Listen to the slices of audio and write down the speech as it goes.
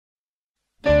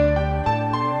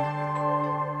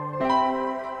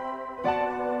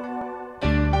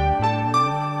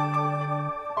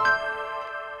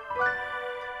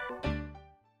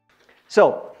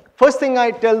So, first thing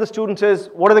I tell the students is,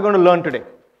 what are they going to learn today?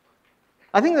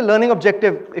 I think the learning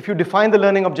objective, if you define the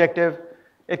learning objective,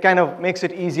 it kind of makes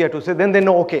it easier to say, then they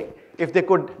know, okay, if they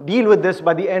could deal with this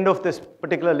by the end of this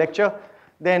particular lecture,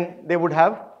 then they would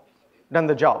have done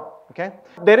the job, okay?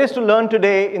 There is to learn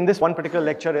today in this one particular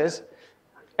lecture is,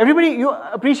 everybody, you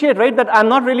appreciate, right, that I'm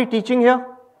not really teaching here?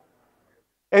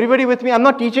 Everybody with me? I'm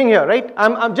not teaching here, right?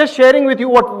 I'm just sharing with you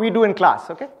what we do in class,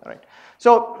 okay? All right.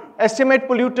 So, estimate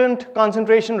pollutant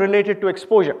concentration related to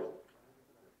exposure,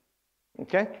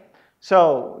 okay?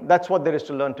 So, that's what there is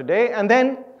to learn today. And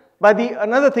then,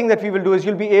 another thing that we will do is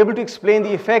you'll be able to explain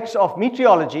the effects of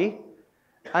meteorology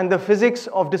and the physics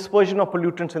of dispersion of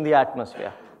pollutants in the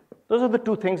atmosphere. Those are the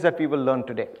two things that we will learn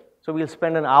today. So, we'll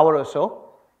spend an hour or so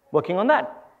working on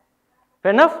that.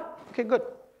 Fair enough? Okay, good.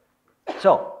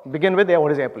 So, begin with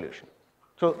what is air pollution.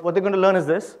 So, what they're going to learn is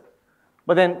this.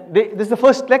 But then, this is the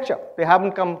first lecture. They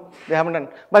haven't done.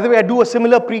 By the way, I do a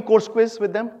similar pre-course quiz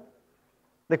with them,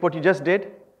 like what you just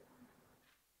did.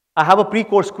 I have a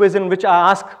pre-course quiz in which I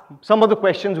ask some of the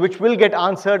questions which will get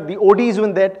answered. The ODs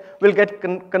will get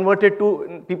converted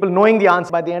to people knowing the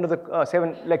answer by the end of the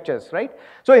 7 lectures, right?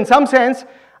 So, in some sense,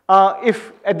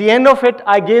 if at the end of it,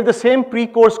 I gave the same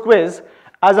pre-course quiz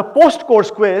as a post-course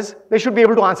quiz, they should be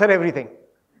able to answer everything.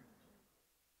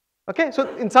 Okay,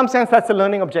 so in some sense, that's the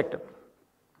learning objective.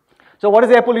 So what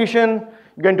is air pollution?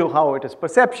 You can do how it is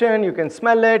perception, you can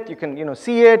smell it, you can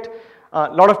see it.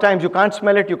 A lot of times you can't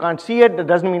smell it, you can't see it, that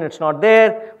doesn't mean it's not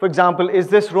there. For example, is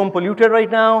this room polluted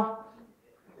right now?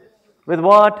 With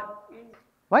what?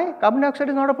 Why? Carbon dioxide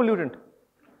is not a pollutant.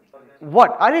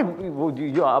 What? अरे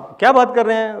आप क्या बात कर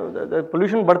रहे हैं?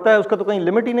 Pollution बढ़ता है, उसका तो कहीं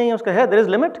limit ही नहीं है, उसका है, there is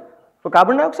limit for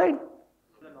carbon dioxide.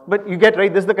 But you get,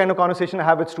 right, this is the kind of conversation I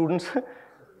have with students.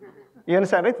 You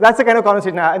understand, right? That's the kind of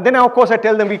conversation I have. And then of course I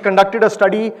tell them we conducted a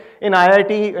study in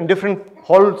IIT in different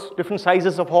halls, different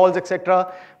sizes of halls,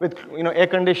 etc., with air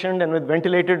conditioned and with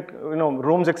ventilated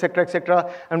rooms,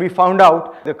 etc., and we found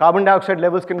out the carbon dioxide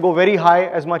levels can go very high,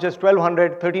 as much as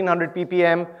 1200, 1300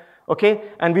 ppm. Okay,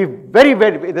 and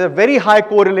there's a very high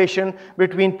correlation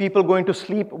between people going to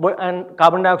sleep and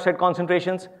carbon dioxide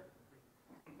concentrations.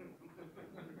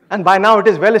 And by now it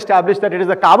is well established that it is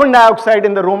the carbon dioxide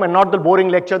in the room and not the boring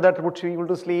lecture that puts people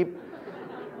to sleep.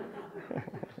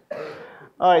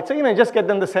 All right, so just get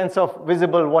them the sense of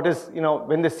visible, what is,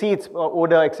 when the seats,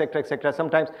 odor, etc.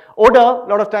 Sometimes odor, a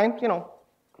lot of times,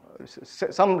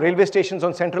 some railway stations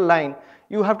on Central Line,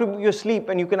 you sleep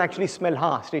and you can actually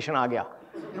smell, station aa gaya.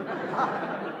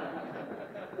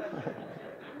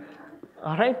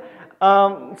 All right,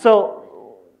 so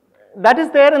that is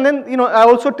there, and then I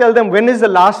also tell them when is the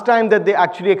last time that they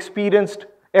actually experienced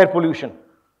air pollution.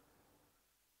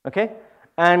 Okay,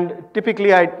 and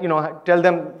typically I tell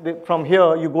them from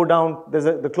here you go down.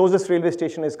 The closest railway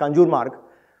station is Kanjurmarg.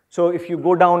 So if you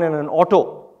go down in an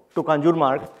auto to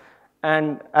Kanjurmarg,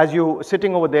 and as you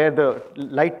sitting over there, the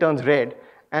light turns red,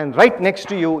 and right next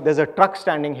to you there's a truck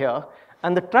standing here,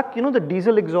 and the truck, the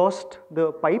diesel exhaust,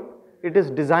 the pipe, it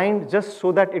is designed just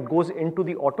so that it goes into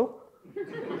the auto.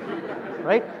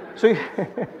 Right? So,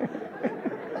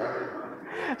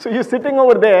 so you're sitting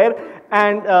over there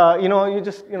and you're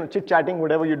just chit-chatting,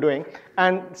 whatever you're doing,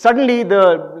 and suddenly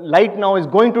the light now is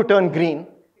going to turn green.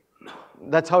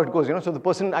 That's how it goes, So the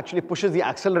person actually pushes the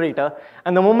accelerator,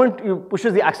 and the moment you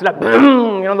pushes the accelerator,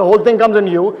 the whole thing comes on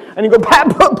you, and you go, bah,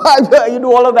 bah, bah, you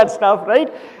do all of that stuff,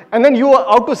 right? And then you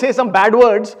are out to say some bad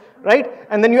words, right?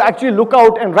 And then you actually look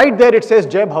out, and right there it says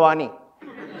Jai Bhavani.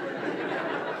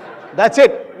 That's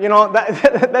it.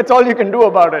 That's all you can do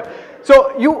about it.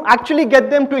 So you actually get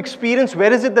them to experience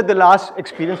where is it that they last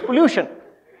experienced pollution.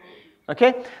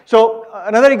 Okay. So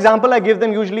another example I give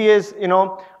them usually is,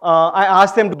 I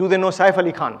ask them, do they know Saif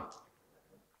Ali Khan?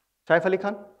 Saif Ali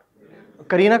Khan?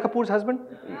 Kareena Kapoor's husband?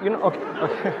 Okay.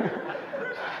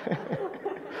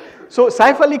 So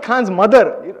Saif Ali Khan's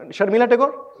mother, Sharmila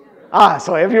Tagore?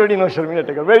 So everybody knows Sharmila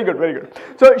Tagore. Very good, very good.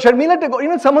 So Sharmila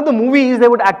Tagore, some of the movies, they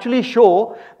would actually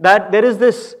show that there is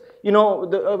this,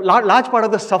 large part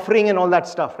of the suffering and all that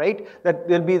stuff, right? That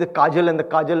there'll be the kajal, and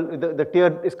the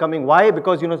tear is coming. Why?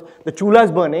 Because, the chula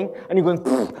is burning and you're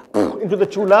going into the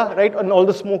chula, right? And all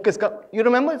the smoke is coming. You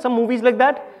remember some movies like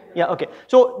that? Yeah, okay.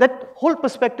 So that whole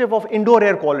perspective of indoor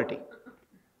air quality,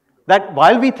 that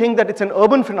while we think that it's an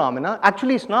urban phenomena,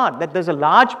 actually it's not, that there's a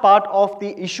large part of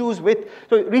the issues with,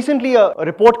 so recently a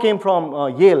report came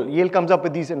from Yale. Yale comes up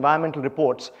with these environmental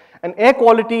reports, and air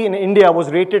quality in India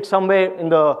was rated somewhere in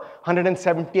the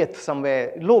 170th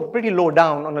somewhere, pretty low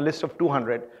down on a list of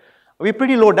 200. we're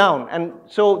pretty low down. And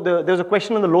so there was a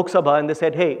question in the Lok Sabha, and they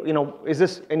said, hey, is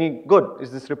this any good?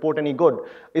 Is this report any good?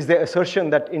 Is there assertion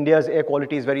that India's air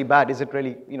quality is very bad? Is it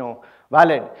really,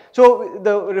 valid? So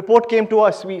the report came to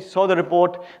us, we saw the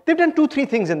report. They've done 2-3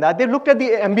 things in that. They've looked at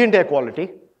the ambient air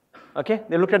quality, okay?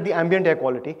 They looked at the ambient air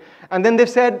quality, and then they've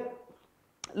said,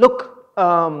 look,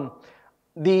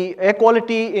 the air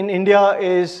quality in India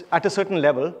is at a certain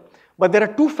level, but there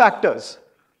are 2 factors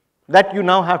that you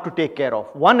now have to take care of.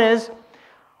 One is,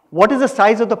 what is the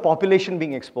size of the population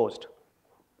being exposed?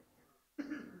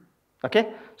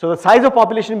 Okay, so the size of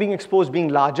population being exposed being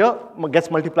larger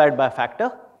gets multiplied by a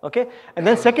factor, okay? And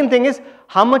then second thing is,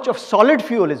 how much of solid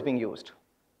fuel is being used?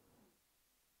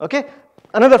 Okay,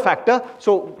 another factor.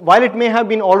 So while it may have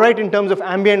been all right in terms of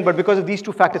ambient, but because of these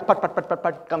 2 factors,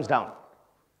 pat, comes down.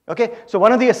 Okay, so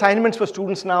one of the assignments for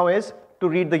students now is to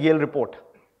read the Yale report.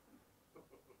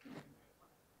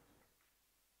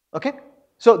 Okay,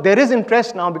 so there is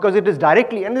interest now because it is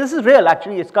directly, and this is real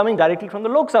actually, it's coming directly from the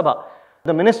Lok Sabha.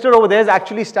 The minister over there is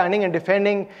actually standing and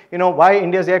defending, why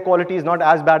India's air quality is not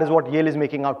as bad as what Yale is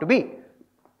making out to be.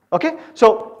 Okay,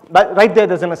 so right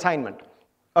there's an assignment.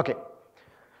 Okay,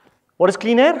 what is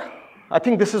clean air? I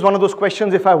think this is one of those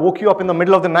questions, if I woke you up in the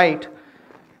middle of the night,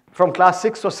 from class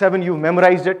 6 or 7, you've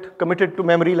memorized it, committed to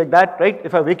memory like that, right?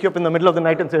 If I wake you up in the middle of the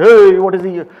night and say, hey, what is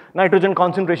the nitrogen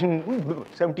concentration?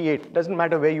 78. Doesn't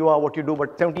matter where you are, what you do,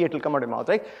 but 78 will come out of your mouth,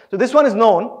 right? So this one is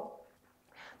known.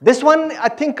 This one, I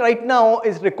think right now,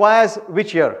 requires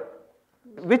which year?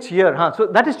 Which year, huh? So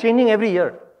that is changing every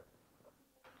year.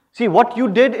 See, what you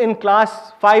did in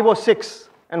class 5 or 6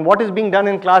 and what is being done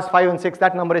in class 5 and 6,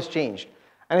 that number has changed.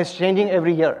 And it's changing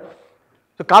every year.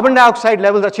 So carbon dioxide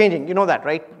levels are changing, you know that,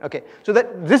 right? Okay, so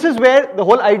this is where the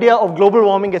whole idea of global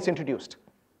warming gets introduced.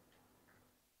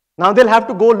 Now they'll have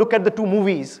to go look at the 2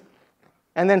 movies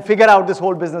and then figure out this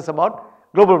whole business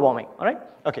about global warming, all right?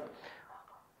 Okay.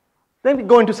 Then we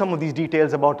go into some of these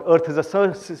details about Earth as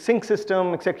a sink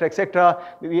system, etc., etc.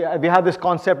 We have this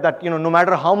concept that, no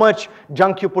matter how much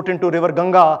junk you put into River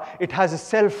Ganga, it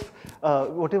has a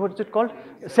what is it called?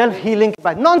 Self-healing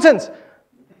capacity. Nonsense!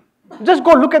 Just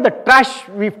go look at the trash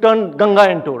we've turned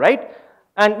Ganga into, right?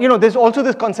 And there's also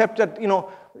this concept that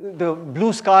the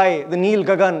blue sky, the Neel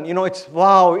Gagan, it's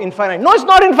wow, infinite. No, it's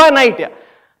not infinite. Yeah.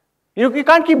 You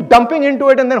can't keep dumping into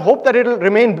it and then hope that it'll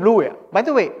remain blue. Yeah. By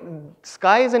the way,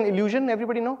 sky is an illusion.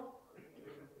 Everybody know?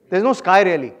 There's no sky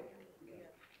really.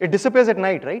 It disappears at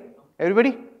night, right?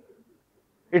 Everybody?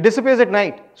 It disappears at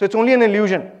night, so it's only an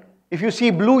illusion. If you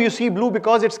see blue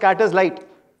because it scatters light.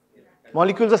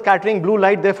 Molecules are scattering blue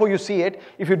light, therefore you see it.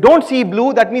 If you don't see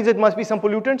blue, that means it must be some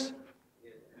pollutants.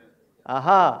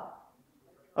 Aha.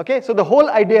 Okay, so the whole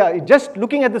idea is just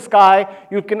looking at the sky,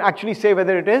 you can actually say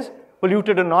whether it is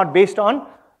polluted or not based on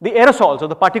the aerosols or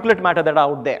the particulate matter that are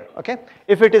out there. Okay,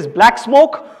 if it is black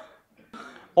smoke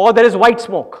or there is white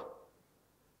smoke.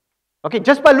 Okay,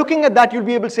 just by looking at that, you'll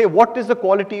be able to say what is the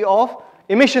quality of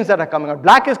emissions that are coming out.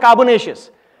 Black is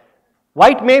carbonaceous.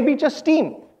 White may be just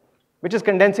steam, which is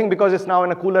condensing because it's now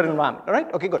in a cooler environment, all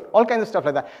right? Okay, good. All kinds of stuff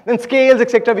like that. Then scales,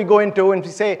 etc. we go into and we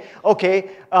say,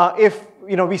 okay, if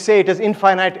we say it is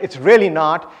infinite, it's really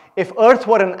not. If Earth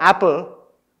were an apple,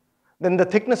 then the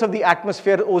thickness of the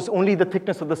atmosphere was only the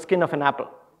thickness of the skin of an apple.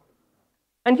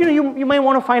 And you might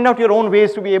want to find out your own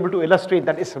ways to be able to illustrate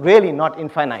that it's really not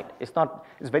infinite. It's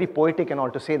very poetic and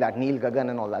all to say that, Neel Gagan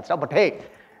and all that stuff, but hey,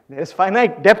 there's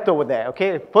finite depth over there,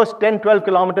 okay? First 10, 12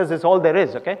 kilometers is all there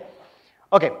is, okay?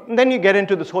 Okay, and then you get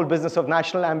into this whole business of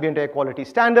national ambient air quality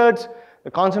standards,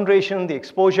 the concentration, the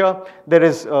exposure. There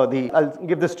is I'll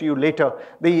give this to you later,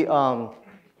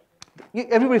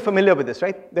 everybody familiar with this,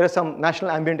 right? There is some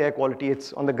national ambient air quality,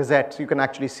 it's on the Gazette, so you can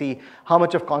actually see how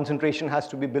much of concentration has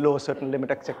to be below a certain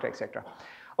limit, etc., etc.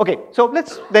 Okay, so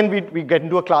we get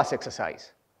into a class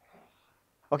exercise.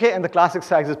 Okay, and the class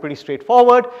exercise is pretty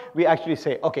straightforward. We actually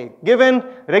say, okay, given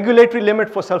regulatory limit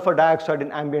for sulfur dioxide in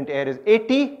ambient air is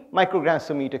 80 micrograms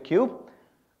per meter cube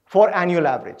for annual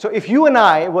average. So if you and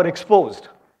I were exposed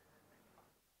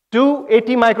to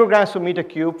 80 micrograms per meter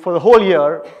cube for the whole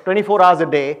year, 24 hours a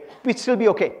day, we'd still be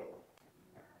okay.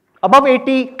 Above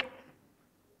 80,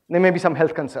 there may be some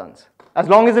health concerns. As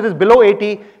long as it is below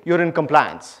 80, you're in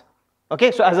compliance. Okay,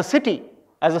 so as a city,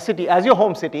 as your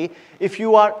home city, if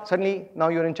you are suddenly, now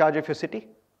you're in charge of your city.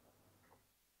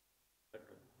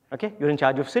 Okay, you're in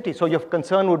charge of city. So your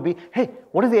concern would be, hey,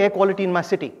 what is the air quality in my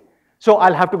city? So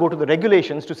I'll have to go to the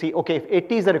regulations to see, okay, if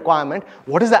 80 is the requirement,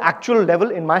 what is the actual level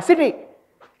in my city?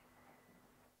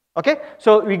 Okay,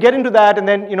 so we get into that, and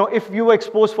then, if you were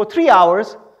exposed for 3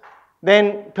 hours,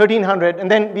 then 1300, and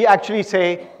then we actually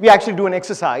do an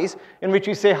exercise in which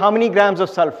we say how many grams of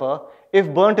sulfur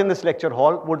if burnt in this lecture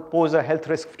hall, would pose a health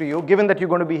risk to you, given that you're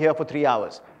going to be here for 3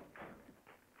 hours.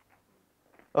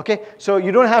 Okay, so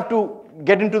you don't have to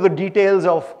get into the details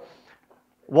of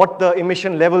what the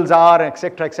emission levels are,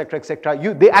 etc., etc.,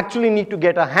 etc. They actually need to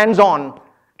get a hands-on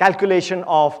calculation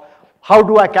of how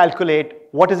do I calculate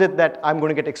what is it that I'm going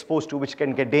to get exposed to which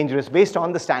can get dangerous based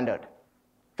on the standard.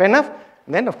 Fair enough?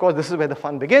 And then, of course, this is where the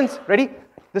fun begins. Ready?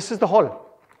 This is the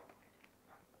hall.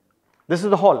 This is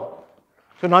the hall.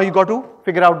 So now you got to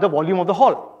figure out the volume of the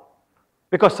hall.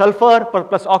 Because sulfur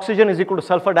plus oxygen is equal to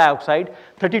sulfur dioxide,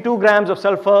 32 grams of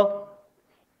sulfur.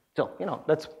 So,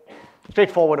 that's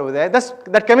straightforward over there.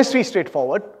 That chemistry is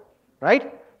straightforward,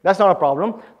 right? That's not a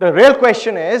problem. The real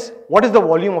question is, what is the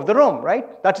volume of the room,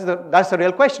 right? That's the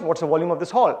real question. What's the volume of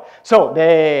this hall? So,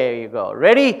 there you go.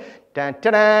 Ready?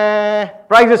 Tan-ta-da.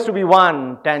 Prizes to be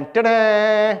won.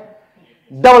 Tan-ta-da.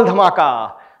 Double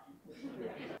dhamaka.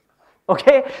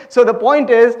 Okay, so the point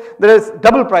is there is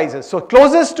double prizes. So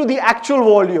closest to the actual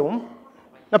volume.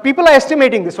 Now people are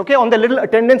estimating this, okay, on the little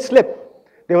attendance slip.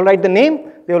 They will write the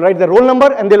name, they will write the roll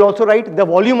number, and they'll also write the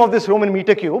volume of this room in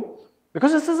meter cube.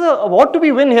 Because this is a award to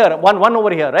be win here, one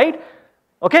over here, right?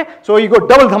 Okay, so you go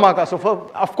double dhamaka. So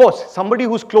of course, somebody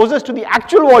who's closest to the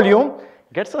actual volume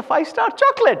gets a 5-star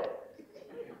chocolate.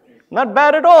 Not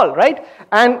bad at all, right?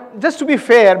 And just to be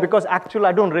fair, because actual,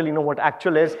 I don't really know what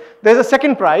actual is, there's a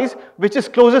second prize which is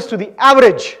closest to the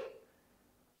average.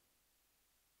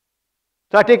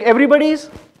 So I take everybody's,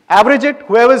 average it,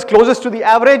 whoever is closest to the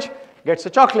average gets a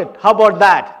chocolate. How about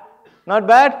that? Not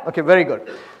bad? Okay, very good.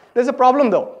 There's a problem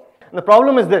though. And the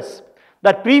problem is this,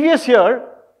 that previous year,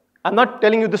 I'm not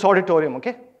telling you this auditorium,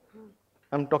 okay?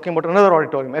 I'm talking about another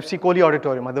auditorium, FC Kohli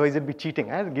auditorium, otherwise it'd be cheating.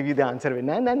 I'll give you the answer.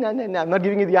 No, I'm not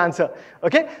giving you the answer.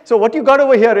 Okay? So what you got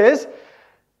over here is,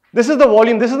 this is the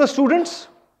volume, this is the students,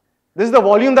 this is the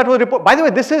volume that was reported. By the way,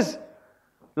 this is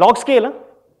log scale. Huh?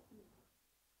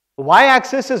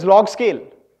 Y-axis is log scale.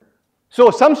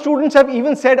 So some students have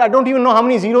even said, I don't even know how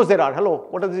many zeros there are. Hello,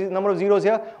 what are the number of zeros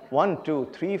here? 1,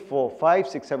 2, 3, 4, 5,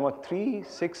 6, 7, 3,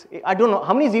 6, 8. I don't know.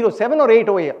 How many zeros? 7 or 8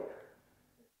 over here.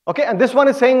 Okay, and this one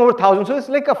is saying over 1,000. So it's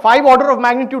like a 5 order of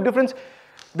magnitude difference.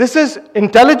 This is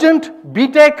intelligent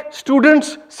BTech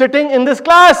students sitting in this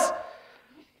class.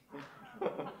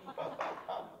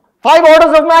 5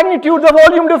 orders of magnitude, the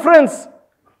volume difference.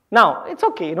 Now, it's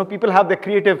okay, people have their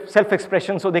creative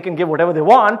self-expression so they can give whatever they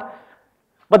want.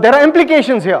 But there are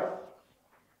implications here.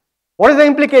 What is the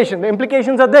implication? The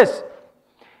implications are this.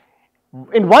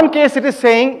 In one case, it is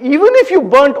saying, even if you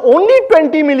burnt only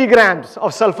 20 milligrams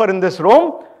of sulfur in this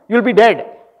room, you'll be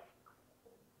dead.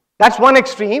 That's one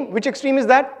extreme. Which extreme is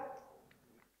that?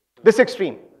 This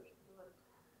extreme.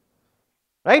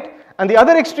 Right? And the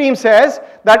other extreme says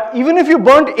that even if you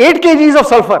burnt 8 kgs of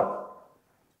sulfur,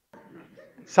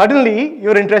 suddenly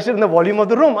you're interested in the volume of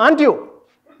the room, aren't you?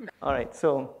 All right,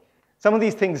 so some of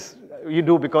these things you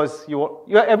do because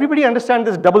everybody understands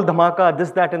this double dhamaka,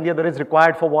 this, that, and the other is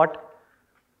required for what?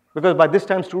 Because by this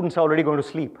time students are already going to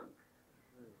sleep.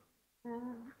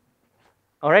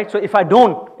 All right, so if I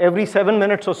don't, every 7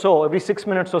 minutes or so, every 6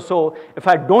 minutes or so, if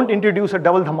I don't introduce a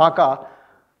double dhamaka,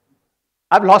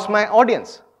 I've lost my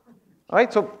audience. All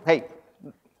right, so hey,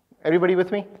 everybody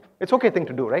with me? It's okay thing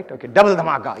to do, right? Okay, double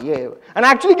dhamaka, yeah. And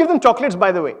I actually give them chocolates,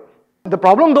 by the way. The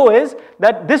problem though is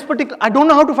that this particular, I don't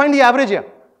know how to find the average here.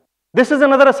 This is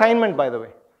another assignment, by the way.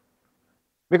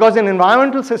 Because in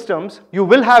environmental systems, you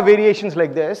will have variations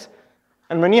like this.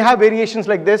 And when you have variations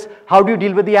like this, how do you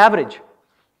deal with the average?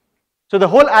 So the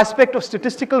whole aspect of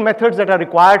statistical methods that are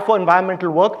required for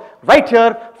environmental work, right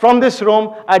here from this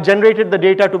room, I generated the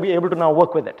data to be able to now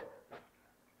work with it.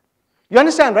 You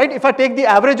understand, right? If I take the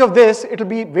average of this, it will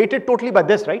be weighted totally by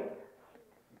this, right?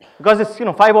 Because it's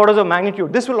 5 orders of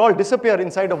magnitude. This will all disappear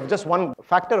inside of just one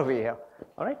factor over here.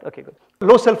 All right? Okay, good.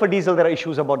 Low sulfur diesel, there are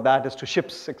issues about that as to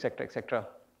ships, etc., etc.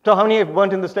 So how many have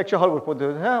burnt in this lecture hall? We'll put the,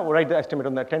 we'll write the estimate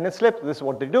on the attendance slip. This is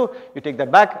what they do. You take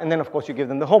that back, and then of course you give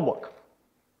them the homework.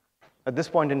 At this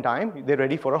point in time, they're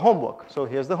ready for a homework. So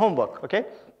here's the homework, okay?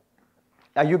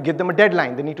 Now you give them a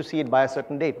deadline. They need to see it by a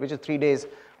certain date, which is 3 days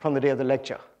from the day of the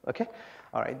lecture, okay?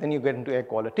 All right, then you get into air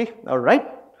quality, all right?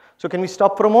 So can we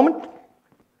stop for a moment?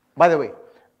 By the way,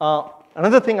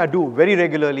 another thing I do very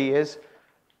regularly is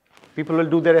people will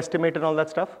do their estimate and all that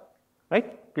stuff,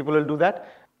 right? People will do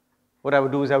that. What I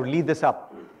would do is I would lead this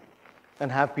up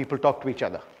and have people talk to each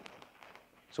other.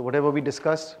 So whatever we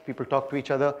discuss, people talk to each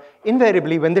other.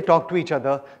 Invariably, when they talk to each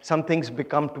other, some things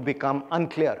become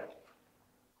unclear.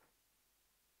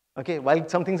 Okay, while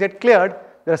some things get cleared,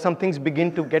 there are some things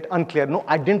begin to get unclear. No,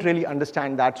 I didn't really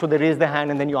understand that. So they raise their hand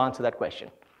and then you answer that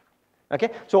question.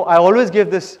 Okay, so I always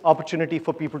give this opportunity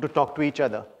for people to talk to each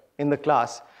other in the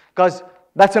class, because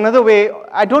that's another way.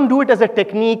 I don't do it as a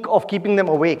technique of keeping them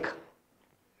awake.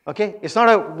 Okay, it's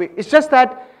just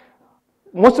that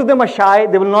most of them are shy.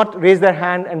 They will not raise their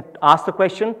hand and ask the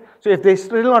question. So if they're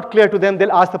still not clear to them,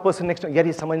 they'll ask the person next to them,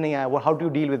 "Yari, samajh nahi aaya. How do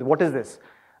you deal with it? What is this?"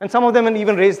 And some of them will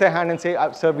even raise their hand and say,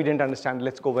 "Sir, we didn't understand.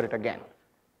 Let's go over it again."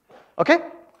 Okay?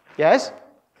 Yes?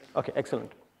 Okay,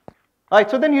 excellent. All right,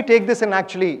 so then you take this and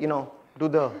actually, do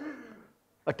the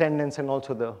attendance and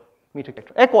also the meter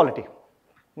detector. Air quality.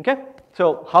 Okay?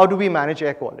 So how do we manage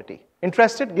air quality?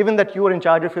 Interested, given that you are in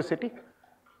charge of your city?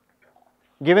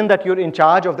 Given that you're in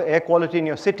charge of the air quality in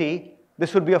your city,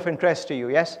 this would be of interest to you,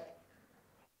 yes?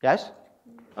 Yes?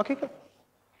 Okay, good.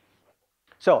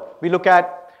 So we look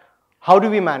at how do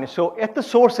we manage. So at the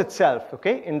source itself,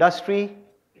 okay, industry,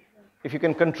 if you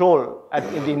can control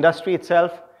in the industry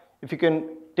itself, if you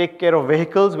can take care of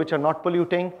vehicles which are not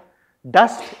polluting.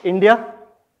 Dust, India,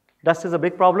 dust is a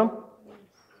big problem.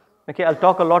 Okay, I'll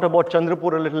talk a lot about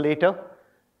Chandrapur a little later.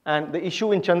 And the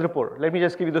issue in Chandrapur, let me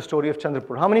just give you the story of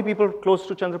Chandrapur. How many people close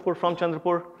to Chandrapur, from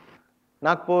Chandrapur?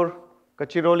 Nagpur,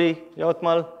 Kachiroli,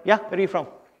 Yavatmal? Yeah, where are you from?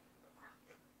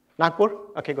 Nagpur?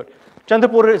 Okay, good.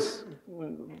 Chandrapur is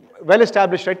well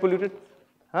established, right, polluted?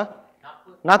 Huh?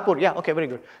 Nagpur, yeah, okay, very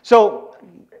good. So,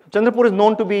 Chandrapur is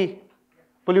known to be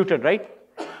polluted, right?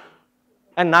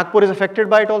 And Nagpur is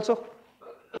affected by it also?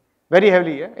 Very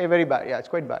heavily, yeah? Very bad, yeah, it's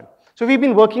quite bad. So, we've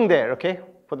been working there, okay?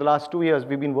 For the last 2 years,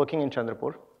 we've been working in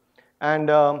Chandrapur. And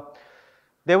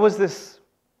there was this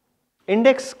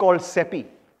index called CEPI,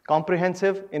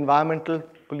 Comprehensive Environmental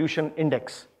Pollution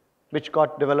Index, which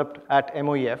got developed at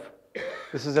MOEF.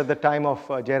 This is at the time of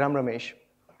Jairam Ramesh.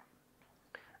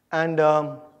 And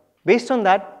based on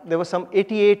that, there were some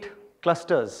 88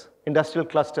 clusters, industrial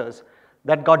clusters,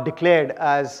 that got declared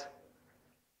as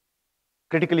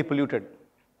critically polluted.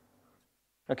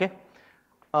 Okay?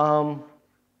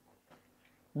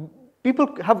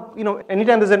 People have,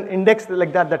 anytime there's an index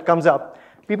like that comes up,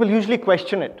 people usually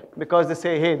question it because they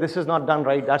say, hey, this is not done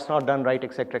right, that's not done right,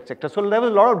 etc., etc. So there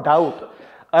was a lot of doubt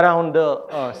around the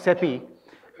CEPI.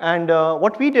 And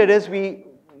what we did is we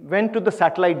went to the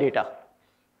satellite data.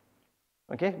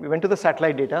 Okay, we went to the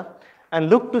satellite data and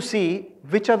looked to see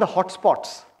which are the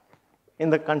hotspots in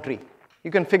the country.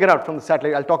 You can figure out from the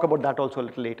satellite, I'll talk about that also a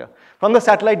little later. From the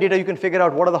satellite data, you can figure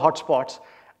out what are the hotspots.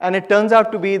 And it turns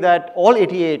out to be that all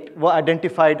 88 were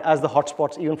identified as the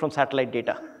hotspots even from satellite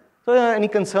data. So any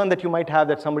concern that you might have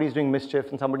that somebody is doing mischief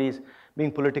and somebody is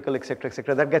being political,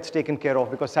 etc., that gets taken care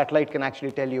of because satellite can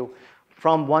actually tell you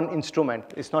from one instrument.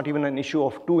 It's not even an issue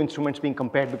of two instruments being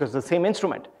compared because it's the same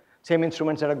instrument. Same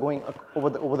instruments that are going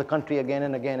over the country again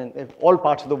and again in all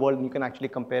parts of the world, and you can actually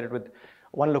compare it with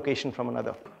one location from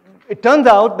another. It turns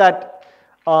out that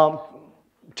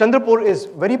Chandrapur is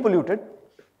very polluted.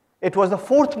 It was the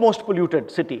 4th most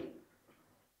polluted city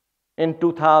in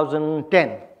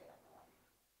 2010.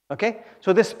 Okay,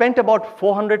 so they spent about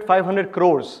 400, 500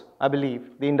 crores, I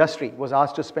believe. The industry was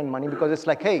asked to spend money because it's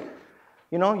like, hey,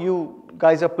 you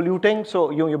guys are polluting, so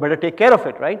you better take care of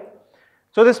it, right?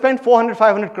 So they spent 400,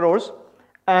 500 crores,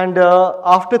 and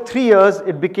after 3 years,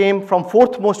 it became from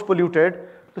 4th most polluted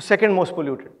to 2nd most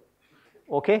polluted.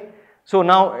 Okay. So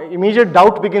now immediate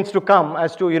doubt begins to come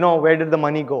as to, where did the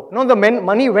money go? No, the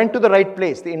money went to the right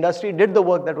place. The industry did the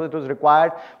work that was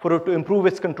required for it to improve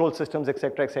its control systems,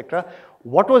 etc., etc.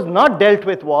 What was not dealt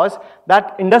with was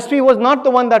that industry was not the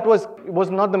one that was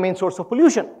not the main source of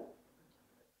pollution.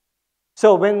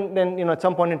 So when then, at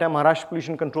some point in time, Maharashtra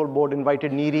Pollution Control Board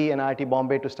invited NEERI and IIT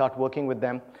Bombay to start working with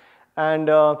them. And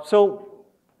so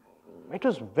it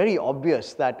was very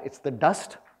obvious that it's the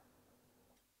dust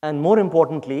and more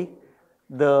importantly,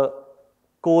 the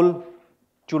coal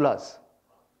chullas,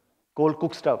 coal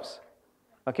cook stoves,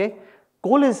 okay?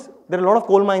 There are a lot of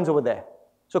coal mines over there.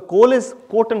 So coal is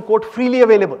quote unquote freely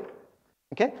available,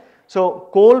 okay? So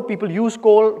coal, people use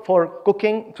coal for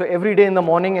cooking. So every day in the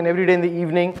morning and every day in the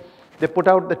evening, they put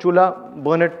out the chula,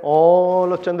 burn it.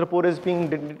 All of Chandrapur is being,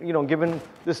 given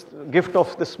this gift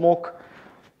of the smoke.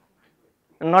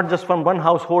 And not just from one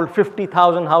household,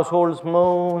 50,000 households,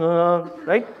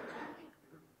 right?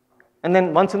 And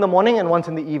then once in the morning and once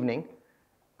in the evening.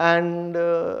 And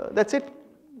that's it.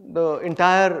 The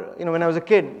entire, when I was a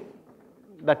kid,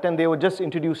 that time they were just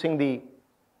introducing the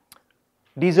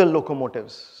diesel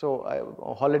locomotives.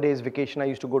 So holidays, vacation, I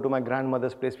used to go to my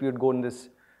grandmother's place. We would go in this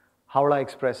Howrah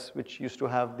Express, which used to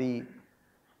have the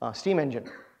steam engine.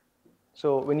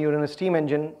 So when you're in a steam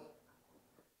engine,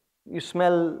 you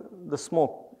smell the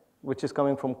smoke which is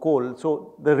coming from coal.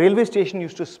 So the railway station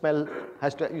used to smell,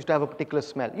 used to have a particular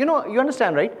smell. You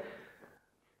understand, right?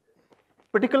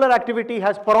 Particular activity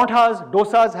has paranthas,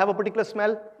 dosas have a particular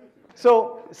smell.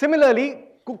 So similarly,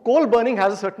 coal burning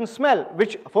has a certain smell,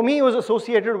 which for me was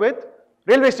associated with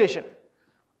railway station.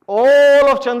 All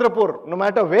of Chandrapur, no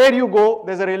matter where you go,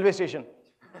 there's a railway station.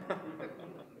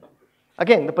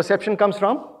 Again, the perception comes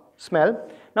from smell.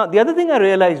 Now, the other thing I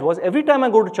realized was every time I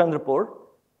go to Chandrapur,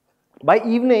 by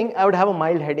evening, I would have a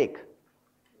mild headache.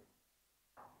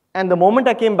 And the moment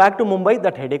I came back to Mumbai,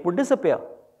 that headache would disappear.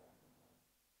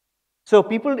 So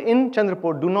people in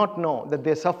Chandrapur do not know that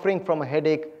they're suffering from a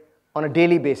headache on a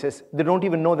daily basis. They don't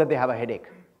even know that they have a headache.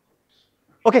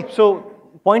 Okay, so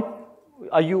point,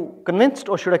 are you convinced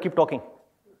or should I keep talking?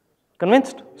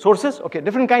 Convinced? Sources? Okay,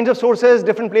 different kinds of sources,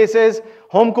 different places.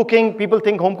 Home cooking, people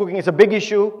think home cooking is a big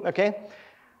issue, okay?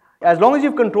 As long as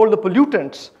you've controlled the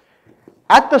pollutants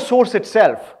at the source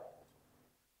itself,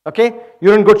 okay,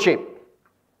 you're in good shape.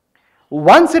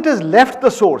 Once it has left the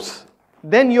source,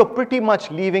 then you're pretty much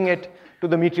leaving it to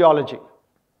the meteorology.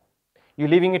 You're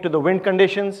leaving it to the wind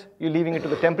conditions, you're leaving it to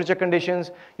the temperature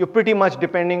conditions, you're pretty much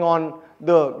depending on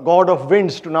the god of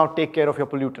winds to now take care of your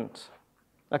pollutants.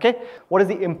 Okay? What is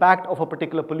the impact of a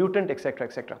particular pollutant, etc.,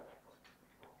 etc.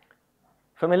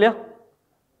 Familiar? So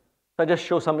I'll just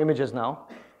show some images now.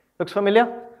 Looks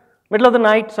familiar? Middle of the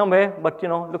night somewhere, but you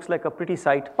know, looks like a pretty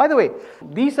sight. By the way,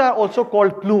 these are also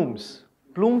called plumes.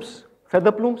 Plumes,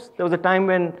 feather plumes. There was a time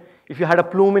when if you had a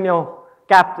plume in your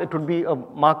cap, it would be a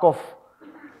mark of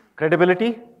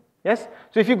credibility. Yes?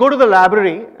 So if you go to the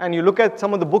library and you look at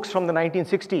some of the books from the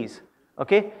 1960s,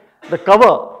 okay, the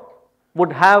cover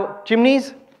would have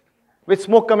chimneys with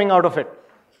smoke coming out of it.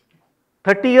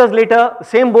 30 years later,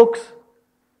 same books,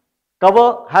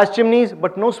 cover has chimneys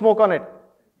but no smoke on it.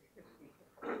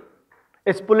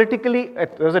 It's politically, there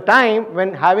was a time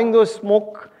when having those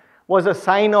smoke was a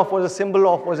sign of, was a symbol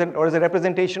of, was a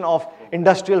representation of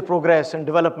industrial progress and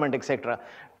development, etc.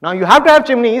 Now you have to have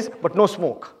chimneys but no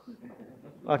smoke.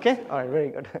 Okay, all right, very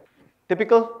good.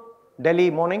 Typical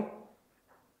Delhi morning.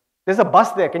 There's a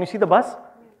bus there. Can you see the bus?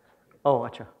 Oh,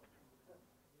 acha.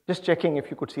 Just checking if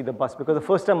you could see the bus, because the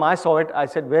first time I saw it, I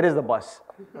said, where is the bus?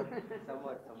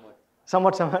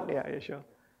 Somewhat, yeah, sure.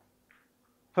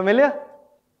 Familiar?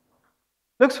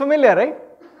 Looks familiar, right?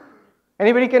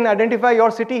 Anybody can identify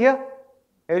your city here?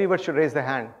 Everybody should raise their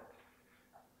hand.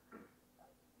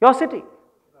 Your city.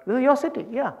 This is your city,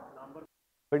 yeah.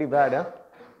 Pretty bad, huh?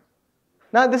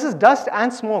 Now, this is dust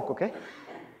and smoke, okay?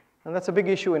 And that's a big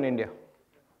issue in India.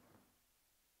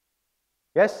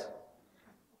 Yes?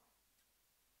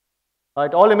 All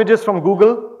right, all images from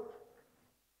Google.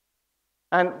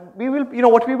 And we will, you know,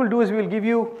 what we will do is we will give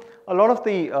you a lot of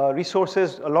the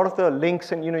resources, a lot of the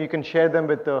links, and you know, you can share them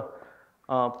with the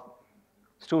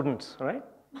students, all right?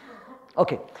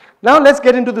 Okay, now let's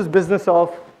get into this business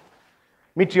of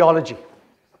meteorology.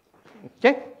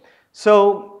 Okay,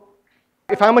 so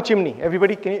if I'm a chimney,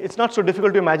 everybody, can you, it's not so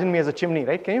difficult to imagine me as a chimney,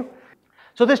 right? Can you?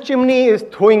 So this chimney is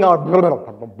throwing out,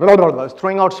 it's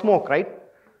throwing out smoke, right?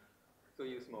 So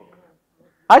you smoke?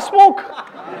 I smoke.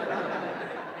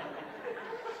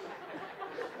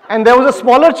 And there was a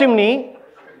smaller chimney,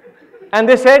 and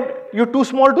they said, you're too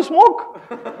small to smoke.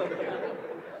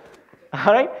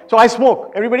 All right, so I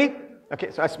smoke. Everybody?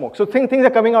 Okay, so I smoke. So things are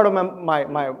coming out of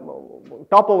my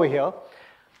top over here.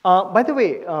 By the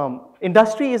way,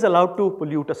 industry is allowed to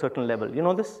pollute a certain level. You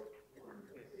know this?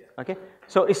 Okay,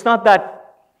 so it's not that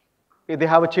they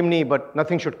have a chimney, but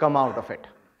nothing should come out of it.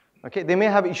 Okay, they may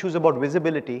have issues about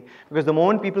visibility, because the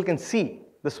moment people can see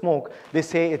the smoke, they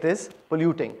say it is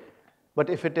polluting. But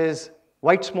if it is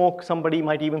white smoke, somebody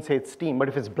might even say it's steam. But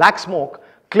if it's black smoke,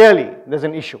 clearly there's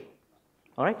an issue.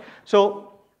 All right,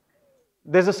 so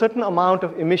there's a certain amount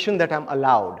of emission that I'm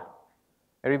allowed.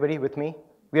 Everybody with me?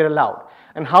 We are allowed.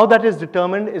 And how that is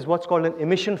determined is what's called an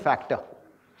emission factor.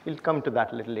 We'll come to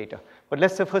that a little later. But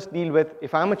let's first deal with,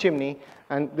 if I'm a chimney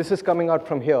and this is coming out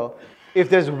from here, if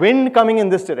there's wind coming in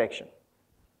this direction,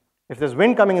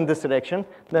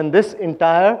 then this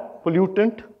entire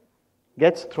pollutant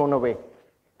gets thrown away.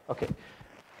 Okay.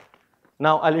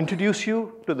 Now I'll introduce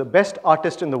you to the best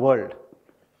artist in the world.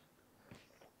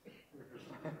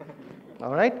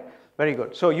 All right, very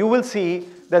good. So you will see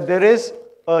that there is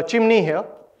a chimney here.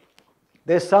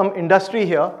 There's some industry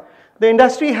here. The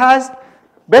industry has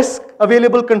best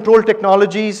available control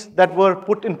technologies that were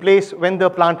put in place when the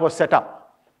plant was set up.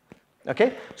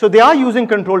 Okay, so they are using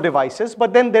control devices,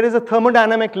 but then there is a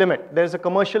thermodynamic limit. There is a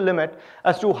commercial limit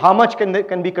as to how much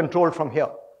can be controlled from here.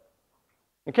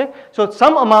 Okay, so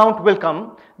some amount will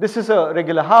come. This is a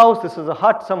regular house. This is a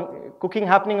hut. Some cooking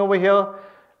happening over here.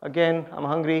 Again, I'm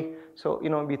hungry, so you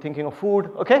know, be thinking of food.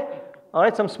 Okay, all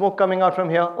right. Some smoke coming out from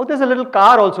here. Oh, there's a little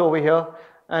car also over here,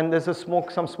 and there's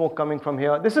some smoke coming from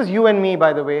here. This is you and me,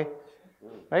 by the way.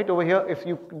 right? Over here, if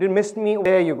you did miss me,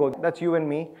 there you go. That's you and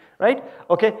me, right?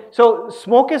 Okay, so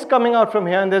smoke is coming out from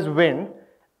here and there's wind.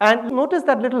 And notice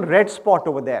that little red spot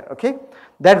over there, okay?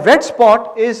 That red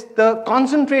spot is the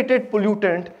concentrated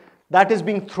pollutant that is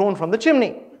being thrown from the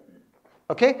chimney,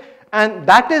 okay? And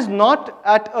that is not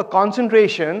at a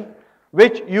concentration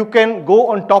which you can go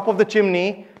on top of the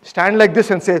chimney, stand like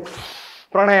this and say,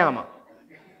 pranayama.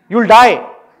 You'll die.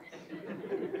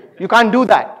 You can't do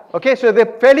that. Okay, so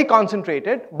they're fairly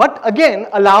concentrated, but again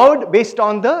allowed based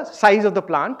on the size of the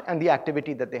plant and the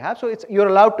activity that they have. So you're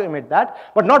allowed to emit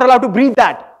that, but not allowed to breathe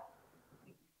that.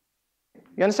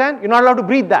 You understand? You're not allowed to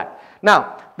breathe that.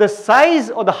 Now, the size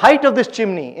or the height of this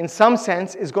chimney, in some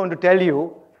sense, is going to tell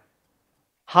you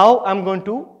how I'm going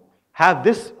to have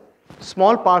this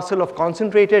small parcel of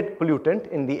concentrated pollutant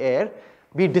in the air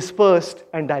be dispersed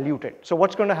and diluted. So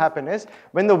what's going to happen is,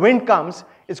 when the wind comes,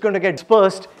 it's going to get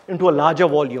dispersed into a larger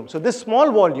volume. So this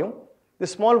small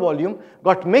volume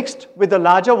got mixed with a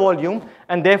larger volume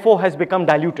and therefore has become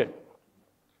diluted.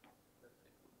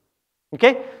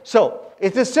 Okay? So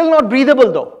it is still not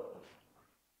breathable though.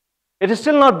 It is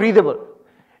still not breathable.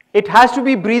 It has to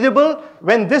be breathable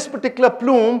when this particular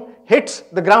plume hits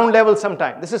the ground level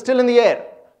sometime. This is still in the air.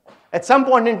 At some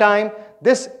point in time,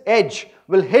 this edge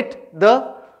will hit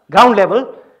the ground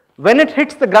level. When it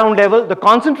hits the ground level, the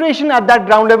concentration at that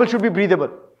ground level should be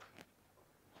breathable.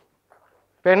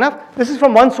 Fair enough? This is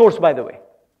from one source, by the way.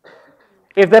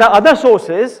 If there are other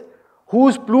sources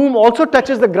whose plume also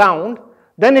touches the ground,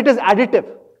 then it is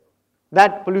additive.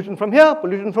 That pollutant from here,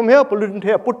 pollutant from here, pollutant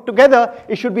here, put together,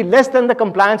 it should be less than the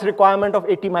compliance requirement of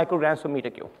 80 micrograms per meter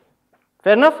cube.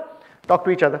 Fair enough? Talk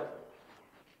to each other.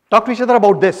 Talk to each other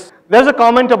about this. There's a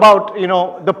comment about,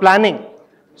 the planning.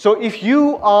 So if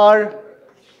you are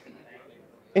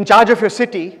in charge of your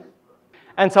city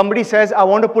and somebody says, I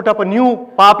want to put up a new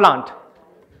power plant.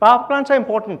 Power plants are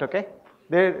important, okay?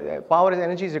 Power and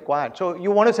energy is required. So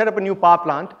you want to set up a new power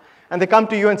plant and they come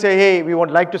to you and say, hey, we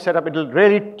would like to set up, it will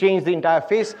really change the entire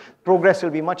face, progress will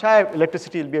be much higher,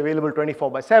 electricity will be available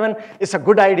 24/7, it's a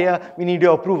good idea, we need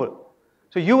your approval.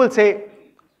 So you will say,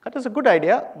 that is a good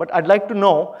idea, but I'd like to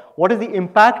know what is the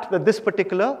impact that this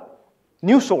particular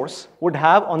new source would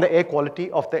have on the air quality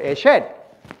of the air shed.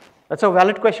 That's a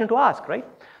valid question to ask, right?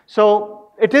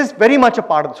 So it is very much a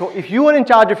part of it. So if you are in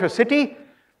charge of your city,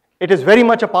 it is very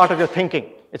much a part of your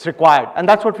thinking. It's required, and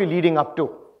that's what we're leading up to.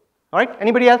 All right,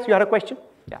 anybody else? You had a question?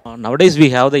 Yeah. Nowadays we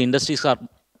have the industries are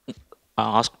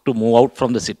asked to move out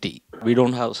from the city. We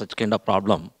don't have such kind of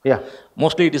problem. Yeah.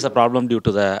 Mostly it is a problem due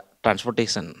to the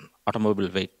transportation, automobile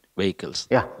vehicles.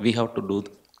 Yeah. We have to do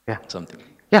something.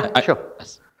 Yeah, sure.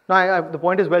 Yes. No, the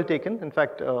point is well taken. In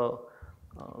fact,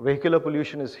 vehicular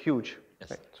pollution is huge.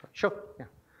 Yes. Right? So, sure. Yeah.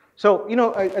 So,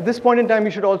 at this point in time,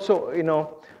 you should also,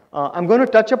 I'm going to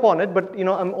touch upon it, but,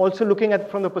 I'm also looking at it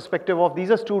from the perspective of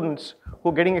these are students who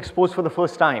are getting exposed for the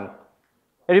first time.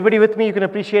 Everybody with me? You can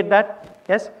appreciate that?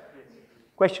 Yes?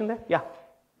 Question there? Yeah.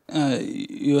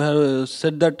 You have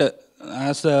said that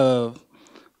as a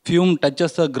fume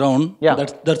touches the ground,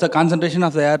 that's a concentration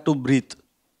of the air to breathe.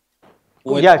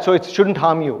 Yeah, so it shouldn't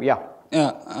harm you, yeah.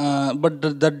 Yeah, but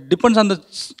that depends on the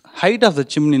height of the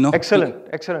chimney, no? Excellent,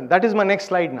 excellent. That is my next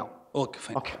slide now. Okay,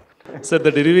 fine. Okay. So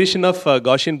the derivation of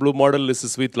Gaussian blue model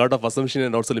is with a lot of assumption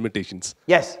and also limitations.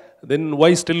 Yes. Then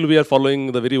why still we are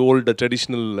following the very old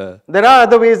traditional... There are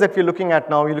other ways that we're looking at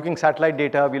now. We're looking at satellite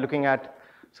data, we're looking at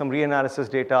some reanalysis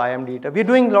data, IM data. We're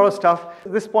doing a lot of stuff.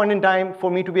 At this point in time, for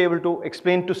me to be able to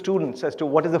explain to students as to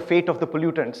what is the fate of the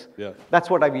pollutants, that's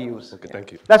what we use. Okay,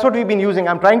 thank you. That's what we've been using.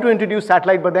 I'm trying to introduce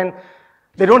satellite, but then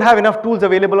they don't have enough tools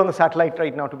available on the satellite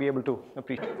right now to be able to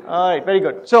appreciate. All right, very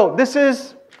good. So this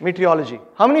is meteorology.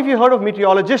 How many of you heard of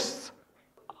meteorologists?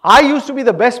 I used to be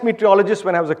the best meteorologist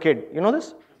when I was a kid. You know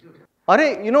this?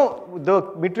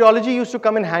 The meteorology used to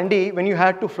come in handy when you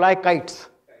had to fly kites.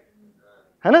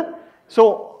 Hai?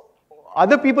 So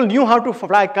other people knew how to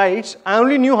fly kites. I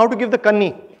only knew how to give the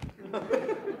kanni.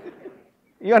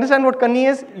 You understand what kanni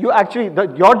is? You actually,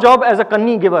 your job as a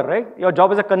kanni giver, right? Your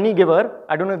job as a kanni giver,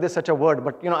 I don't know if there's such a word,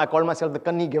 but I call myself the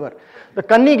kanni giver. The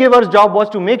kanni giver's job was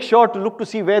to make sure to look to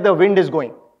see where the wind is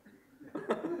going.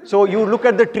 So you look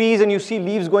at the trees and you see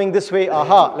leaves going this way,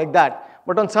 aha, like that.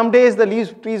 But on some days the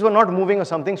trees were not moving or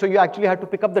something, so you actually had to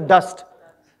pick up the dust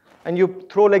and you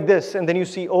throw like this and then you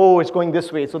see, oh, it's going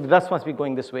this way, so the dust must be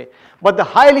going this way. But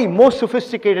the most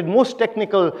sophisticated, most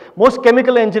technical, most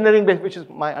chemical engineering, which is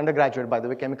my undergraduate by the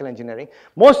way, chemical engineering,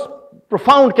 most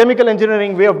profound chemical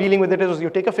engineering way of dealing with it is you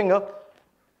take a finger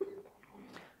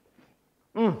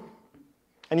and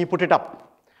you put it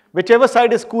up. Whichever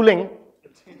side is cooling,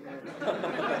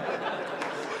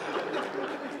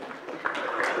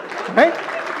 right?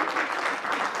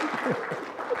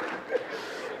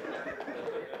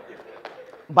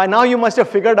 By now you must have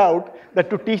figured out that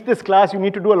to teach this class you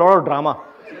need to do a lot of drama.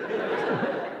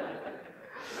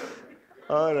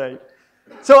 All right.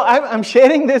 So I'm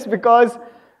sharing this because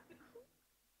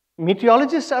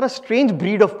meteorologists are a strange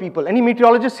breed of people. Any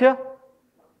meteorologists here?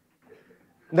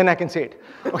 Then I can say it.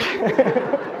 Okay.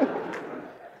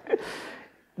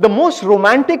 The most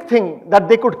romantic thing that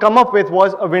they could come up with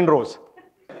was a wind rose.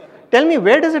 Tell me,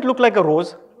 where does it look like a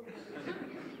rose?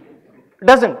 It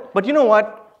doesn't. But you know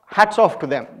what? Hats off to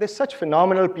them. They're such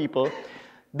phenomenal people.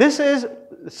 This is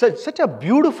such a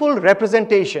beautiful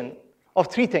representation of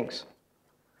three things: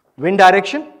 wind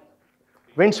direction,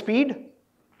 wind speed,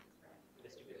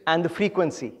 and the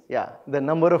frequency. Yeah, the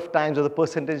number of times or the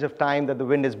percentage of time that the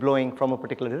wind is blowing from a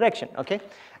particular direction. Okay.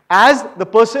 As the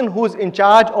person who's in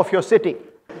charge of your city,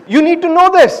 you need to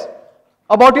know this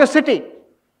about your city.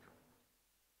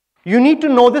 You need to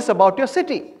know this about your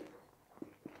city.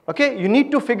 Okay, you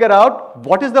need to figure out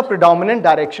what is the predominant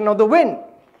direction of the wind.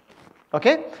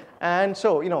 Okay, and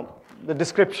so, you know, the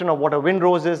description of what a wind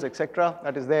rose is, etc.,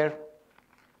 that is there.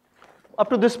 Up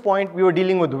to this point, we were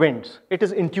dealing with winds. It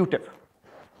is intuitive.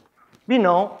 We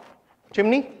know,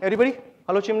 chimney, everybody?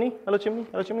 Hello chimney, hello chimney,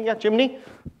 hello chimney, yeah, chimney.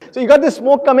 So you got this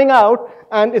smoke coming out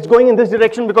and it's going in this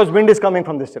direction because wind is coming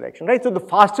from this direction, right? So the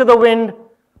faster the wind,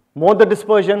 more the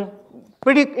dispersion.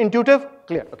 Pretty intuitive?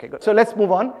 Clear, okay, good. So let's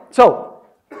move on. So,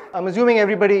 I'm assuming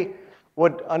everybody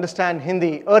would understand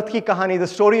Hindi. Earth ki kahani, the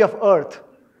story of Earth.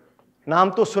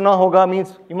 Naam to suna hoga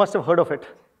means you must have heard of it.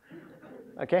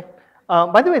 Okay.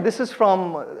 By the way, this is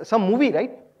from some movie,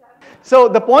 right? So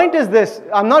the point is this.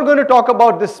 I'm not going to talk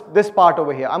about this part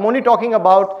over here. I'm only talking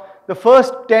about the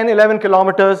first 10, 11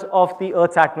 kilometers of the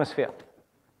Earth's atmosphere.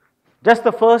 Just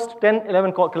the first 10,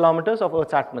 11 kilometers of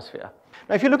Earth's atmosphere.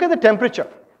 Now, if you look at the temperature,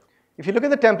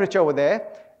 over there,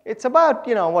 it's about,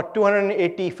 you know, what,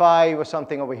 285 or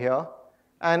something over here.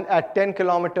 And at 10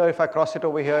 kilometer, if I cross it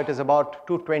over here, it is about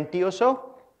 220 or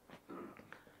so.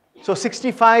 So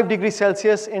 65 degrees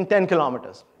Celsius in 10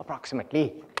 kilometers,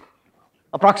 approximately.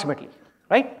 Approximately,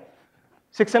 right?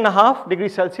 6.5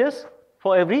 degrees Celsius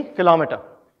for every kilometer.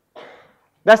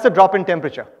 That's the drop in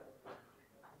temperature.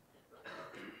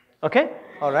 Okay,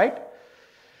 all right.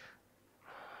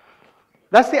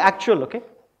 That's the actual, okay?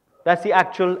 That's the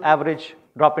actual average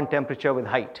drop in temperature with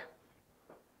height.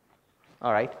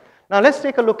 All right. Now let's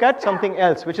take a look at something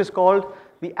else, which is called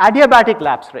the adiabatic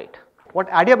lapse rate. What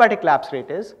adiabatic lapse rate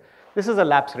is, this is a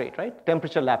lapse rate, right?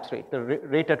 Temperature lapse rate, the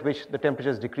rate at which the temperature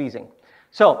is decreasing.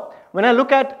 So when I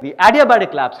look at the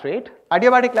adiabatic lapse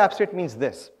rate means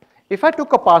this. If I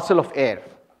took a parcel of air,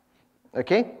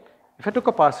 okay? If I took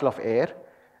a parcel of air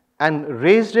and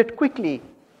raised it quickly,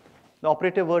 the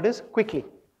operative word is quickly.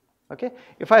 Okay,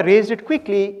 if I raised it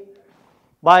quickly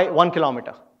by 1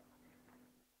 kilometer,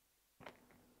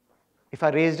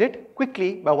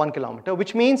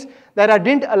 which means that I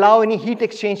didn't allow any heat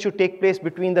exchange to take place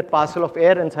between that parcel of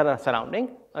air and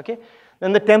surrounding, okay,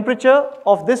 then the temperature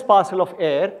of this parcel of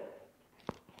air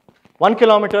 1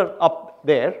 kilometer up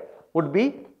there would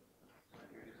be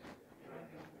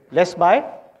less by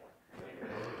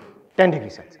 10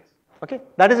 degrees Celsius. Okay,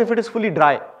 that is if it is fully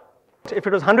dry. If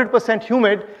it was 100%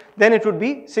 humid, then it would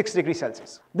be 6 degrees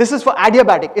Celsius. This is for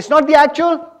adiabatic. It's not the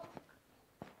actual.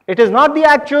 It is not the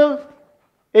actual.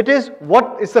 It is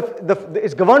what is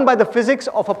it's governed by the physics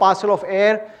of a parcel of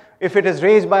air. If it is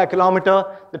raised by a kilometer,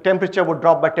 the temperature would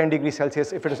drop by 10 degrees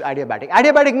Celsius if it is adiabatic.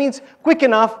 Adiabatic means quick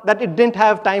enough that it didn't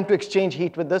have time to exchange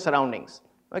heat with the surroundings.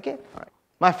 Okay? All right.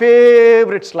 My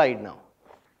favorite slide now.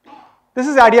 This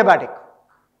is adiabatic.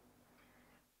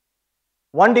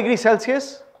 1 degree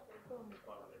Celsius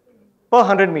per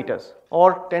 100 meters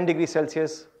or 10 degrees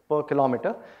Celsius per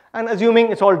kilometer, and assuming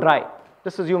it's all dry.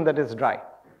 Just assume that it's dry.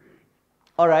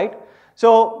 All right.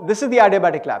 So this is the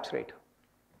adiabatic lapse rate.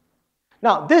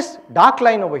 Now this dark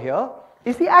line over here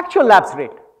is the actual lapse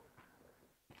rate.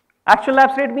 Actual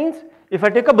lapse rate means if I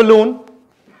take a balloon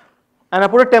and I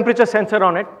put a temperature sensor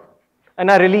on it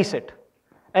and I release it,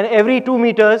 and every 2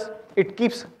 meters it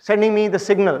keeps sending me the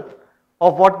signal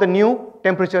of what the new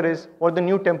temperature is, what the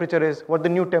new temperature is, what the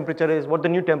new temperature is, what the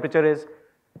new temperature is.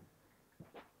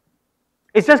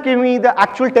 It's just giving me the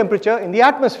actual temperature in the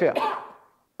atmosphere.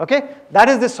 Okay, that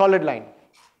is this solid line.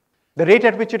 The rate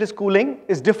at which it is cooling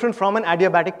is different from an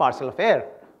adiabatic parcel of air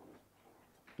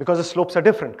because the slopes are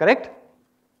different, correct?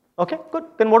 Okay, good.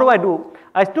 Then what do?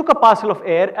 I took a parcel of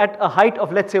air at a height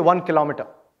of, let's say, 1 kilometer.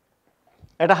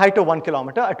 At a height of 1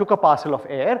 kilometer, I took a parcel of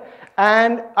air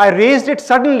and I raised it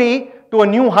suddenly to a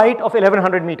new height of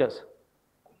 1100 meters.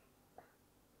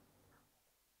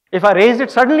 If I raised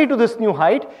it suddenly to this new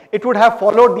height, it would have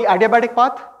followed the adiabatic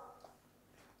path.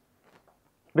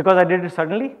 because I did it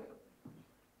suddenly.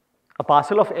 A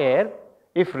parcel of air,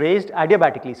 if raised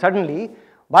adiabatically, suddenly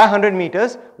by 100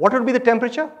 meters, what would be the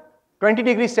temperature? 20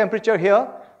 degrees temperature here,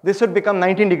 this would become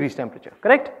 19 degrees temperature,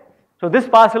 correct? So this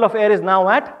parcel of air is now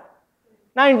at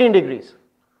 19 degrees.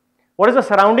 What is the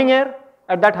surrounding air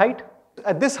at that height?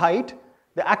 At this height,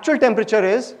 the actual temperature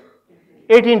is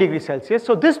 18 degrees Celsius.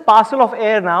 So this parcel of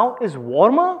air now is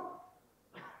warmer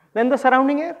than the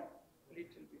surrounding air?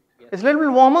 It's a little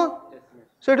bit warmer,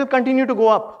 so it will continue to go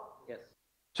up.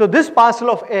 So this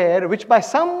parcel of air, which by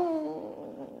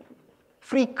some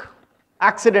freak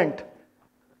accident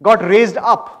got raised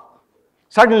up,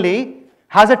 suddenly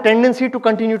has a tendency to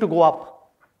continue to go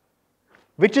up,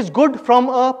 which is good from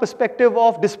a perspective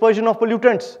of dispersion of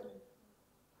pollutants.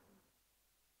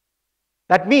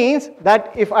 That means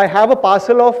that if I have a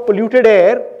parcel of polluted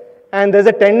air and there's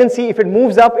a tendency, if it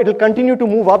moves up, it will continue to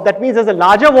move up. That means there's a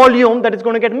larger volume that is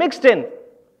going to get mixed in,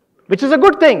 which is a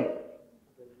good thing.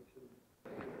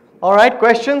 All right,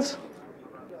 questions?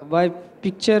 By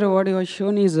picture, what you have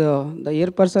shown is the air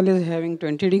parcel is having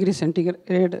 20 degrees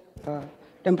centigrade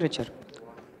temperature.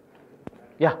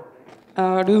 Yeah.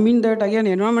 Do you mean that again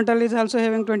environmental is also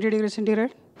having 20 degrees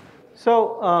centigrade?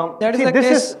 So, That is see, the this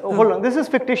case. is, hold on, this is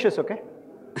fictitious, okay?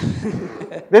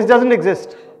 This doesn't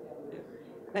exist.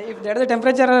 If that is the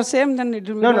temperature are same, then it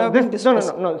will have been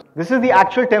dispersed. No. This is the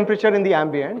actual temperature in the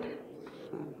ambient.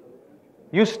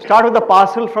 You start with the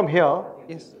parcel from here.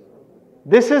 Yes.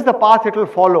 This is the path it will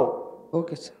follow.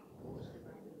 Okay, sir.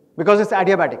 Because it's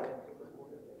adiabatic.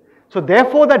 So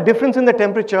therefore, the difference in the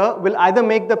temperature will either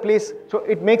make the place, so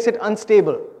it makes it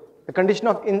unstable. The condition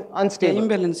of unstable. The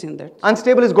imbalance in that.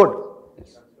 Unstable is good.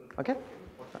 Okay?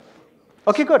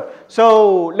 Okay, good.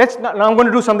 So now I'm going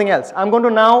to do something else. I'm going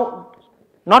to now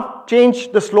not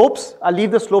change the slopes. I'll leave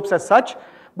the slopes as such.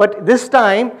 But this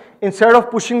time, instead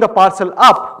of pushing the parcel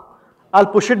up, I'll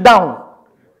push it down.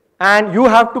 And you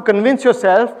have to convince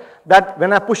yourself that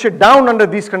when I push it down under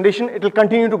these conditions, it will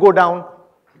continue to go down.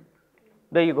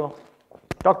 There you go.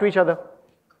 Talk to each other.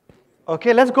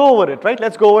 Okay, let's go over it, right?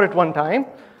 Let's go over it one time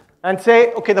and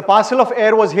say, okay, the parcel of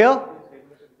air was here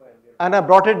and I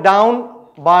brought it down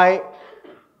by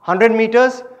 100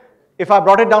 meters. If I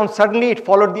brought it down suddenly, it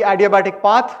followed the adiabatic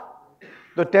path.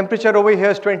 The temperature over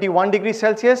here is 21 degrees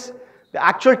Celsius. The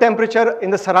actual temperature in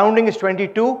the surrounding is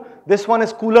 22. This one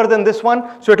is cooler than this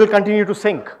one, so it will continue to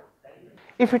sink.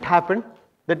 If it happened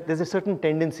that there's a certain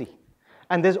tendency,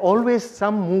 and there's always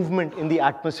some movement in the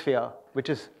atmosphere which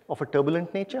is of a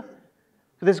turbulent nature,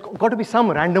 so there's got to be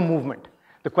some random movement.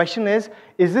 The question is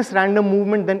this random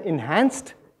movement then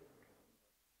enhanced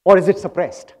or is it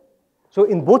suppressed? So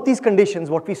in both these conditions,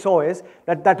 what we saw is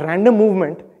that that random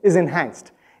movement is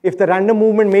enhanced. If the random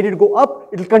movement made it go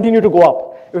up, it will continue to go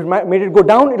up. If it made it go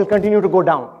down, it will continue to go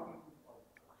down.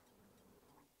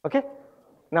 Okay?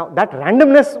 Now that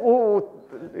randomness,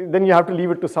 then you have to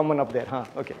leave it to someone up there. Huh?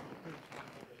 Okay.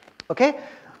 Okay?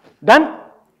 Done?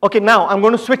 Okay, now I'm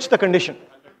going to switch the condition.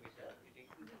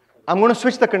 I'm going to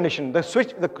switch the condition. The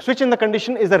switch in the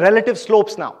condition is the relative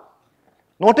slopes now.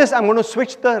 Notice I'm going to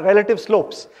switch the relative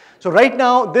slopes. So right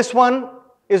now, this one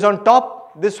is on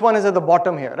top, this one is at the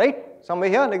bottom here, right? Somewhere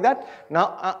here, like that.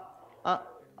 Now,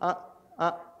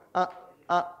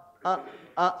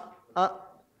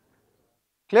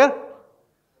 clear?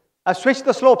 I switched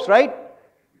the slopes, right?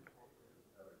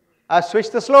 I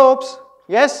switched the slopes,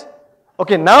 yes?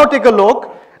 Okay, now take a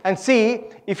look and see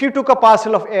if you took a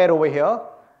parcel of air over here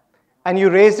and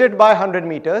you raised it by 100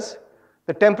 meters,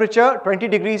 the temperature, 20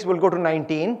 degrees will go to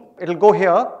 19. It will go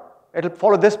here, it will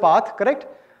follow this path, correct?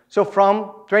 So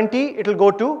from 20, it will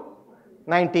go to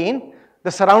 19.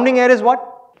 The surrounding air is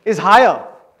what? Is higher.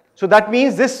 So that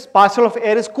means this parcel of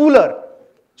air is cooler.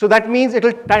 So that means it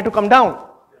will try to come down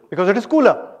because it is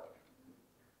cooler.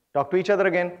 Talk to each other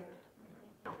again.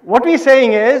 What we're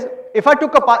saying is, if I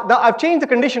took I've changed the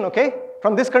condition, okay?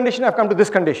 From this condition, I've come to this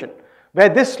condition, where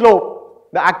this slope,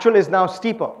 the actual is now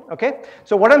steeper, okay?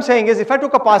 So what I'm saying is, if I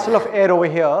took a parcel of air over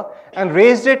here and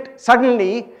raised it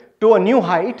suddenly to a new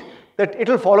height, that it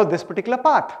will follow this particular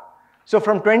path. So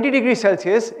from 20 degrees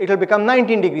Celsius, it will become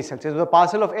 19 degrees Celsius. The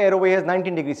parcel of air over here is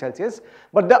 19 degrees Celsius,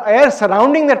 but the air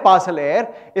surrounding that parcel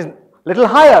air is little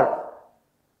higher.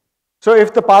 So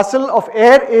if the parcel of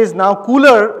air is now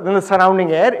cooler than the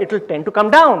surrounding air, it will tend to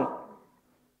come down.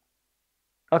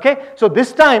 Okay, so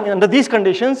this time under these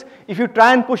conditions, if you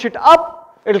try and push it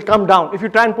up, it will come down. If you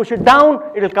try and push it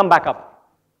down, it will come back up.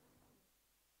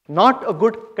 Not a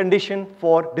good condition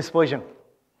for dispersion.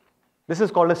 This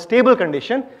is called a stable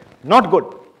condition, not good.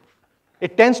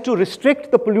 It tends to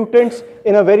restrict the pollutants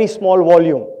in a very small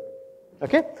volume.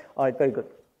 Okay, all right, very good.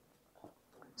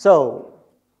 So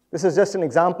This is just an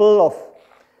example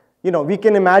of, we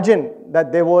can imagine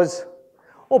that there was,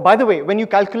 oh, by the way, when you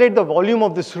calculate the volume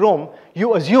of this room,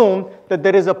 you assume that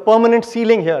there is a permanent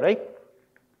ceiling here, right?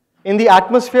 In the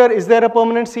atmosphere, is there a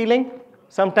permanent ceiling?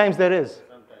 Sometimes there is.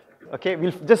 Okay,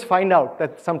 we'll just find out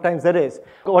that sometimes there is.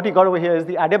 What you got over here is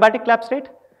the adiabatic collapse rate,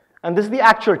 and this is the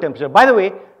actual temperature. By the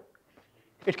way,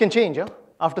 it can change.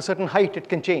 After a certain height, it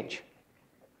can change.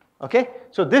 Okay,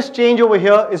 so this change over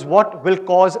here is what will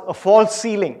cause a false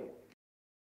ceiling.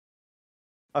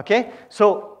 Okay,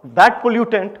 so that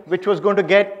pollutant which was going to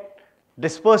get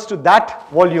dispersed to that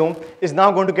volume is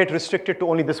now going to get restricted to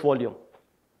only this volume.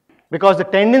 Because the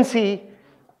tendency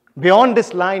beyond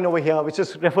this line over here, which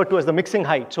is referred to as the mixing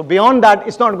height, so beyond that,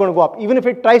 it's not going to go up. Even if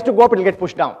it tries to go up, it will get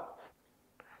pushed down.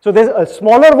 So there's a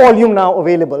smaller volume now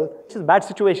available, which is a bad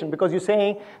situation because you're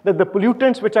saying that the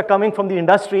pollutants which are coming from the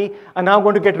industry are now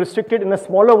going to get restricted in a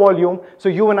smaller volume, so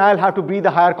you and I will have to breathe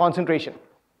a higher concentration.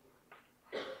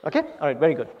 Okay? All right,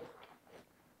 very good.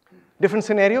 Different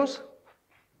scenarios.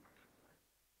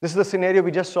 This is the scenario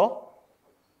we just saw.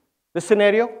 This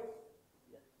scenario,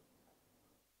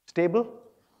 stable.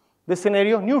 This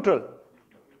scenario, neutral.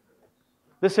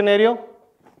 This scenario,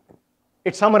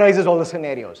 it summarizes all the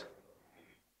scenarios.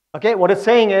 Okay, what it's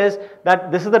saying is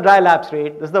that this is the dry lapse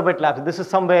rate, this is the wet lapse rate, this is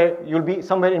somewhere, you'll be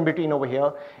somewhere in between over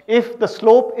here. If the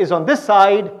slope is on this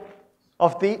side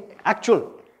of the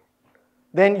actual,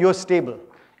 then you're stable.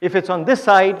 If it's on this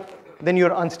side, then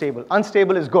you're unstable.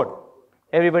 Unstable is good.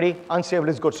 Everybody, unstable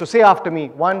is good. So say after me,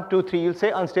 1, 2, 3, you'll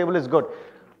say unstable is good.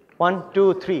 1,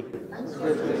 2, 3.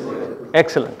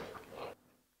 Excellent.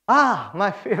 Ah,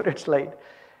 my favorite slide.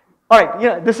 All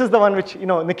right, this is the one which,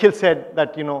 Nikhil said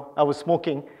that, I was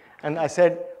smoking. And I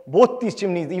said, both these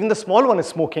chimneys, even the small one is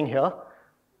smoking here.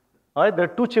 All right, there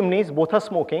are two chimneys, both are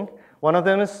smoking. One of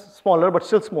them is smaller, but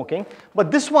still smoking. But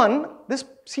this one, this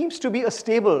seems to be a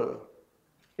stable.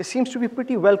 It seems to be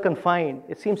pretty well confined.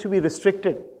 It seems to be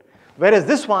restricted. Whereas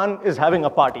this one is having a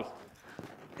party.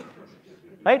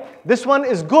 Right? This one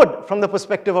is good from the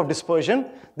perspective of dispersion.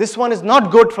 This one is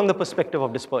not good from the perspective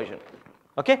of dispersion.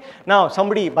 Okay? Now,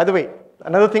 somebody, by the way,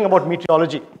 another thing about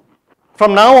meteorology.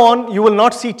 From now on, you will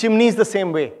not see chimneys the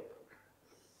same way.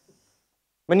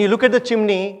 When you look at the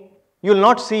chimney, you'll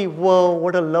not see, whoa,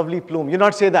 what a lovely plume. You'll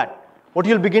not say that. What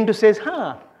you'll begin to say is,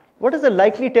 what is the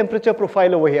likely temperature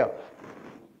profile over here?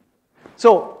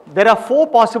 So, there are 4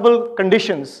 possible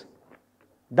conditions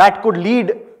that could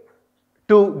lead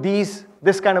to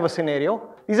this kind of a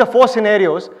scenario. These are 4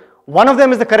 scenarios. One of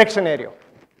them is the correct scenario.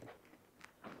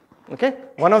 Okay?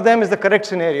 One of them is the correct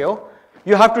scenario.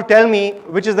 You have to tell me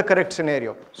which is the correct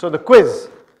scenario. So the quiz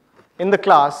in the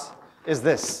class is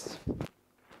this.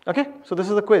 Okay? So this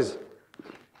is the quiz.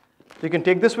 You can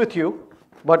take this with you,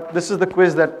 but this is the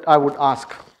quiz that I would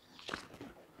ask.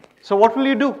 So what will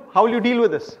you do? How will you deal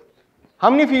with this? How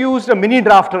many of you used a mini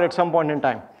drafter at some point in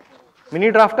time?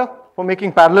 Mini drafter for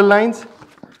making parallel lines?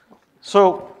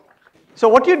 So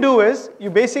what you do is, you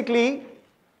basically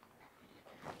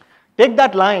take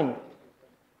that line,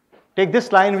 take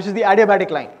this line which is the adiabatic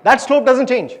line. That slope doesn't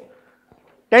change.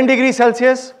 10 degrees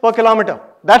Celsius per kilometer.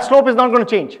 That slope is not going to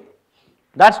change.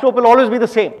 That slope will always be the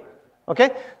same. Okay?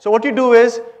 So what you do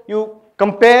is, you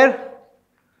compare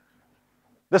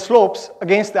the slopes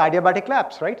against the adiabatic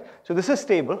collapse, right? So this is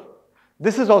stable.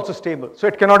 This is also stable. So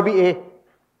it cannot be A.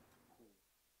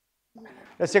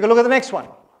 Let's take a look at the next one.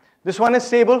 This one is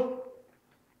stable.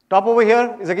 Top over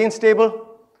here is again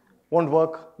stable. Won't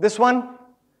work. This one,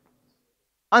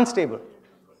 unstable.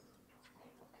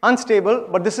 Unstable,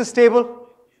 but this is stable.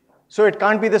 So it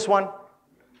can't be this one.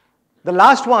 The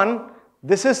last one,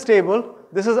 this is stable.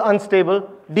 This is unstable.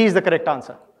 D is the correct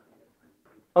answer.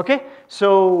 Okay?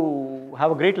 So have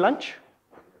a great lunch.